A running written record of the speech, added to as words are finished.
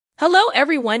Hello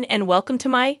everyone and welcome to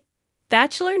my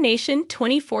Bachelor Nation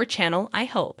 24 channel. I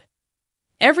hope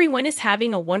everyone is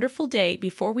having a wonderful day.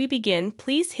 Before we begin,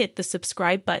 please hit the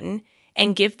subscribe button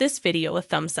and give this video a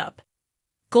thumbs up.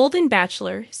 Golden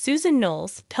Bachelor Susan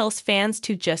Noles tells fans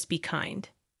to just be kind.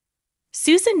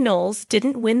 Susan Noles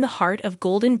didn't win the heart of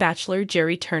Golden Bachelor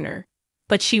Jerry Turner,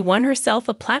 but she won herself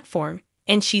a platform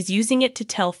and she's using it to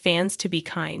tell fans to be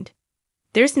kind.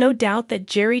 There's no doubt that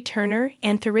Jerry Turner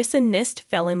and Theresa Nist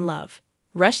fell in love,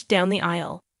 rushed down the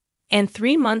aisle, and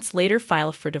 3 months later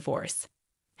filed for divorce.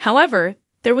 However,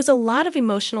 there was a lot of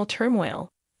emotional turmoil,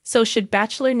 so should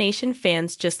Bachelor Nation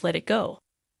fans just let it go?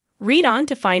 Read on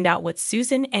to find out what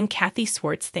Susan and Kathy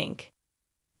Swartz think.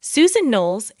 Susan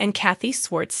Noles and Kathy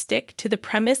Swartz stick to the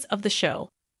premise of the show.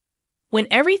 When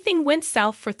everything went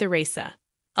south for Theresa,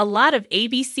 a lot of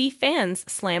ABC fans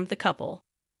slammed the couple.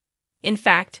 In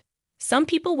fact, some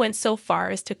people went so far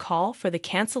as to call for the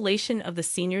cancellation of the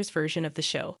seniors' version of the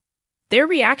show. Their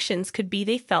reactions could be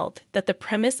they felt that the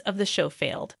premise of the show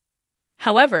failed.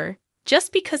 However,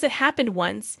 just because it happened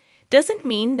once doesn't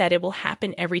mean that it will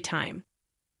happen every time.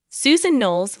 Susan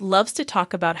Noles loves to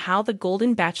talk about how the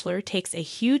Golden Bachelor takes a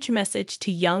huge message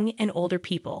to young and older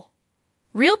people.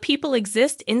 Real people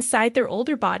exist inside their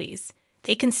older bodies.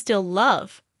 They can still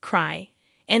love, cry,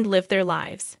 and live their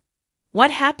lives. What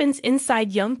happens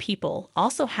inside young people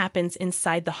also happens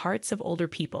inside the hearts of older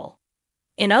people.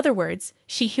 In other words,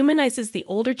 she humanizes the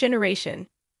older generation,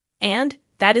 and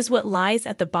that is what lies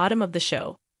at the bottom of the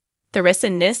show. Theresa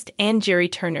Nist and Jerry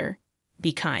Turner,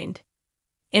 be kind.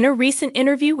 In a recent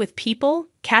interview with People,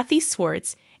 Kathy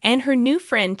Swartz and her new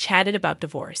friend chatted about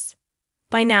divorce.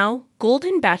 By now,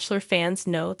 Golden Bachelor fans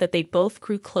know that they both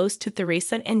grew close to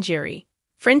Theresa and Jerry.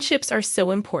 Friendships are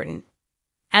so important.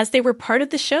 As they were part of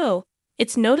the show,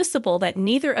 it's noticeable that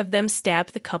neither of them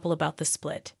stabbed the couple about the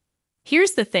split.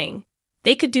 Here's the thing.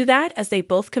 They could do that as they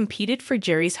both competed for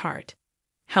Jerry's heart.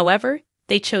 However,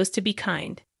 they chose to be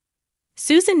kind.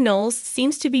 Susan Noles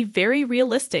seems to be very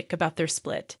realistic about their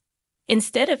split.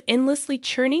 Instead of endlessly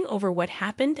churning over what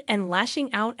happened and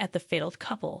lashing out at the failed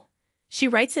couple, she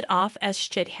writes it off as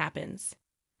shit happens.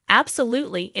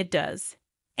 Absolutely, it does.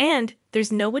 And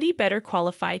there's nobody better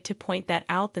qualified to point that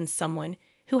out than someone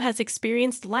who has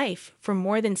experienced life for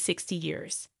more than 60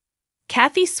 years.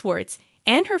 Kathy Swartz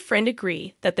and her friend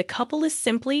agree that the couple is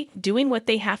simply doing what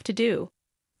they have to do.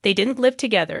 They didn't live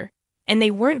together, and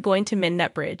they weren't going to mend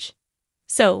that bridge.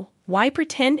 So, why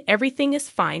pretend everything is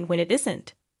fine when it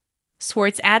isn't?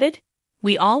 Swartz added,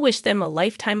 "We all wish them a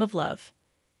lifetime of love."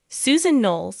 Susan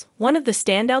Noles, one of the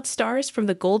standout stars from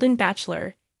The Golden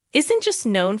Bachelor, isn't just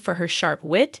known for her sharp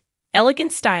wit,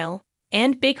 elegant style,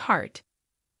 and big heart.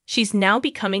 She's now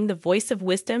becoming the voice of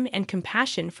wisdom and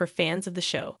compassion for fans of the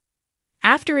show.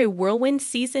 After a whirlwind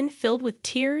season filled with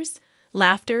tears,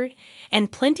 laughter,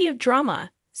 and plenty of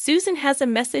drama, Susan has a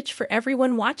message for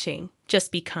everyone watching: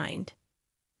 just be kind.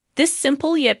 This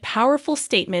simple yet powerful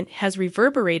statement has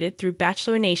reverberated through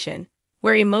Bachelor Nation,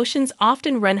 where emotions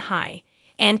often run high,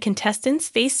 and contestants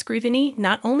face scrutiny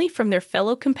not only from their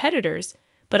fellow competitors,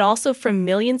 but also from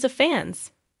millions of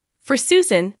fans. For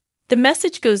Susan, the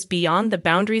message goes beyond the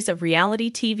boundaries of reality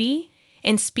TV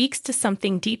and speaks to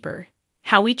something deeper: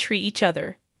 how we treat each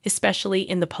other, especially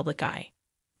in the public eye.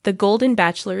 The Golden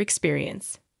Bachelor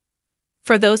experience.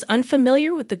 For those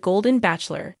unfamiliar with The Golden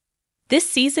Bachelor, this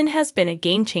season has been a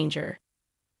game changer.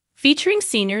 Featuring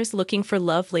seniors looking for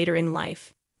love later in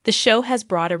life, the show has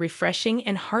brought a refreshing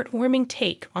and heartwarming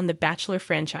take on the Bachelor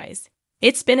franchise.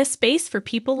 It's been a space for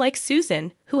people like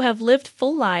Susan, who have lived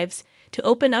full lives, to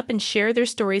open up and share their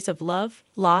stories of love,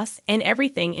 loss, and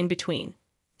everything in between.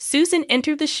 Susan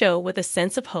entered the show with a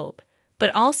sense of hope,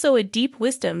 but also a deep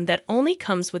wisdom that only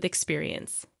comes with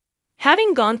experience.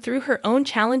 Having gone through her own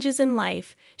challenges in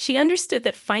life, she understood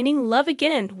that finding love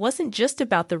again wasn't just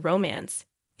about the romance.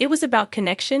 It was about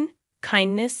connection,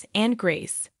 kindness, and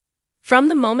grace. From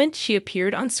the moment she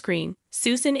appeared on screen,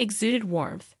 Susan exuded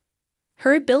warmth.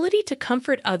 Her ability to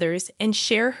comfort others and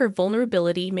share her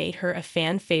vulnerability made her a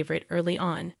fan favorite early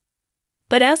on.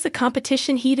 But as the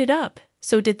competition heated up,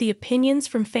 so did the opinions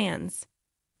from fans.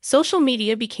 Social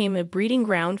media became a breeding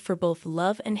ground for both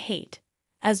love and hate,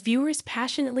 as viewers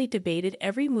passionately debated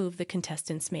every move the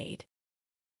contestants made.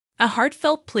 A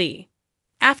heartfelt plea.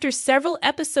 After several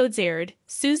episodes aired,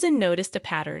 Susan noticed a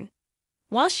pattern.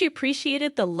 While she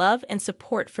appreciated the love and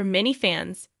support from many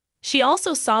fans, she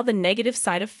also saw the negative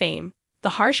side of fame: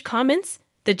 the harsh comments,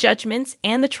 the judgments,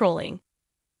 and the trolling.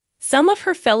 Some of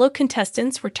her fellow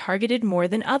contestants were targeted more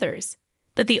than others,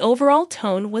 but the overall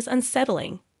tone was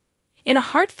unsettling. In a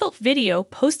heartfelt video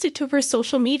posted to her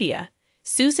social media,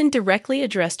 Susan directly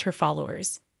addressed her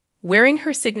followers. Wearing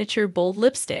her signature bold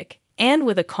lipstick, and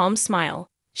with a calm smile,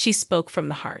 she spoke from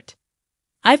the heart.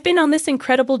 I've been on this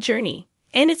incredible journey,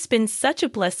 and it's been such a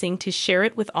blessing to share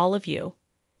it with all of you.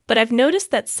 But I've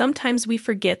noticed that sometimes we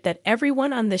forget that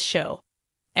everyone on this show,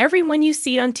 everyone you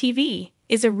see on TV,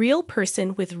 is a real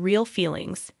person with real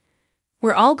feelings.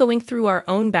 We're all going through our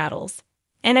own battles,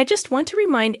 and I just want to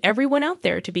remind everyone out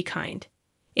there to be kind.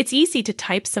 It's easy to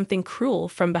type something cruel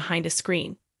from behind a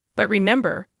screen, but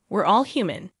remember, we're all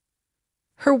human.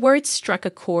 Her words struck a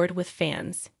chord with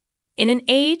fans. In an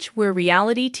age where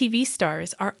reality TV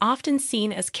stars are often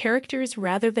seen as characters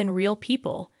rather than real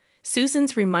people,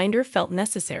 Susan's reminder felt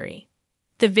necessary.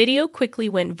 The video quickly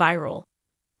went viral,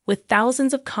 with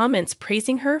thousands of comments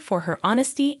praising her for her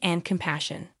honesty and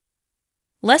compassion.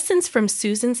 Lessons from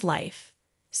Susan's life.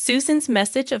 Susan's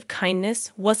message of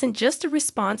kindness wasn't just a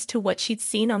response to what she'd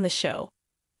seen on the show.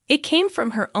 It came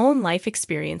from her own life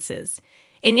experiences.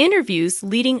 In interviews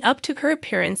leading up to her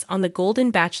appearance on The Golden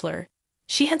Bachelor,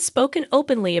 she had spoken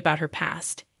openly about her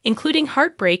past, including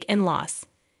heartbreak and loss.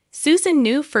 Susan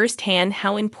knew firsthand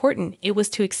how important it was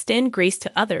to extend grace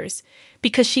to others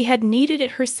because she had needed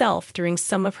it herself during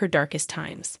some of her darkest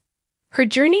times. Her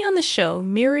journey on the show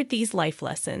mirrored these life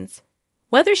lessons.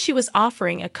 Whether she was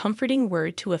offering a comforting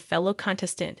word to a fellow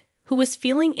contestant who was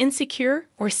feeling insecure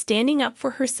or standing up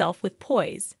for herself with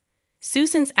poise,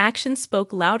 Susan's actions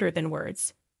spoke louder than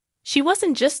words. She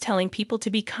wasn't just telling people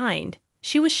to be kind,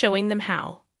 she was showing them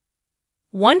how.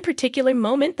 One particular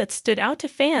moment that stood out to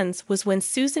fans was when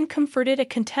Susan comforted a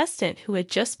contestant who had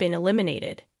just been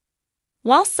eliminated.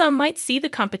 While some might see the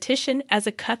competition as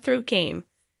a cutthroat game,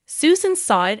 Susan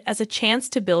saw it as a chance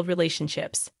to build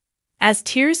relationships. As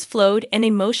tears flowed and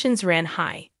emotions ran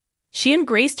high, she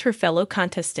embraced her fellow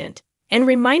contestant and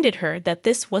reminded her that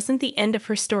this wasn't the end of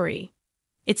her story.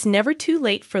 It's never too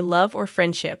late for love or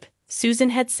friendship, Susan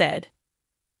had said.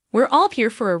 We're all here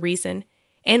for a reason,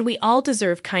 and we all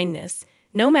deserve kindness,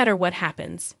 no matter what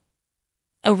happens.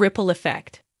 A ripple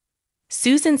effect.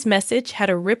 Susan's message had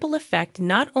a ripple effect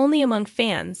not only among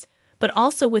fans, but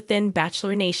also within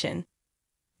Bachelor Nation.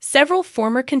 Several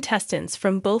former contestants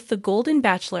from both The Golden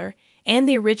Bachelor and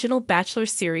the original Bachelor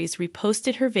series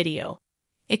reposted her video,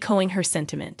 echoing her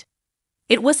sentiment.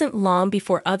 It wasn't long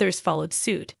before others followed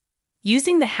suit,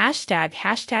 using the hashtag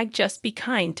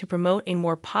 #JustBeKind to promote a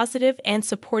more positive and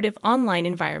supportive online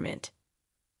environment.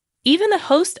 Even the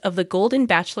host of The Golden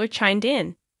Bachelor chimed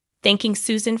in, thanking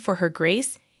Susan for her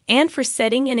grace and for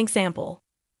setting an example.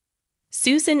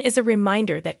 Susan is a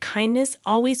reminder that kindness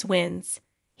always wins,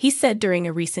 he said during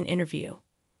a recent interview.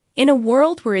 In a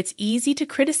world where it's easy to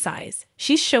criticize,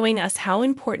 she's showing us how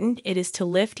important it is to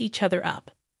lift each other up.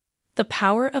 The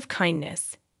power of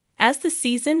kindness. As the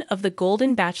season of The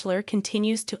Golden Bachelor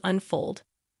continues to unfold,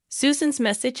 Susan's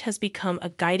message has become a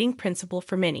guiding principle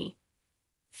for many.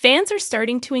 Fans are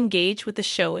starting to engage with the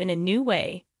show in a new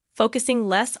way, focusing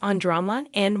less on drama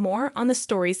and more on the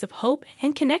stories of hope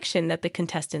and connection that the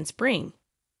contestants bring.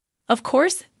 Of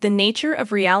course, the nature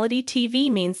of reality TV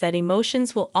means that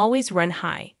emotions will always run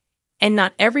high, and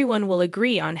not everyone will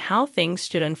agree on how things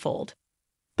should unfold.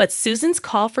 But Susan's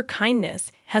call for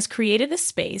kindness has created a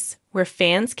space where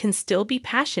fans can still be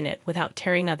passionate without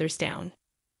tearing others down.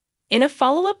 In a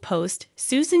follow-up post,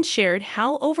 Susan shared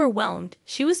how overwhelmed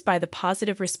she was by the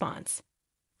positive response.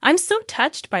 "I'm so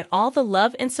touched by all the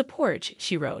love and support,"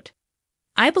 she wrote.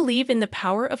 "I believe in the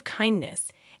power of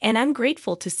kindness, and I'm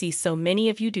grateful to see so many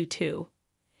of you do too."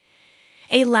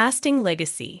 A lasting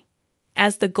legacy.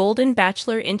 As The Golden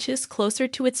Bachelor inches closer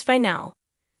to its finale,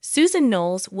 Susan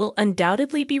Noles will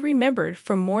undoubtedly be remembered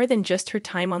for more than just her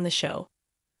time on the show.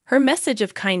 Her message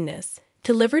of kindness,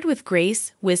 delivered with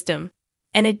grace, wisdom,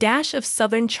 and a dash of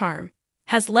Southern charm,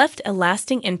 has left a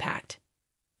lasting impact.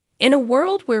 In a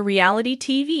world where reality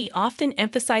TV often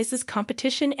emphasizes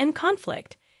competition and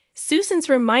conflict, Susan's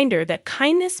reminder that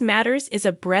kindness matters is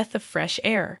a breath of fresh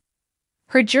air.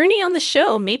 Her journey on the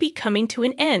show may be coming to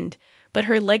an end, but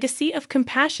her legacy of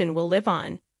compassion will live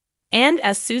on. And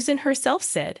as Susan herself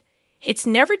said, it's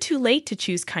never too late to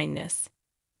choose kindness.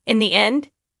 In the end,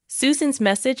 Susan's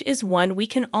message is one we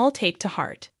can all take to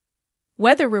heart.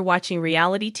 Whether we're watching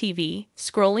reality TV,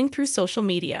 scrolling through social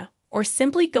media, or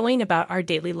simply going about our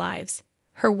daily lives,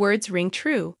 her words ring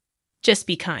true. Just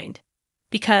be kind.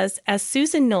 Because, as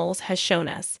Susan Noles has shown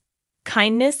us,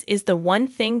 kindness is the one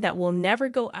thing that will never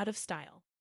go out of style.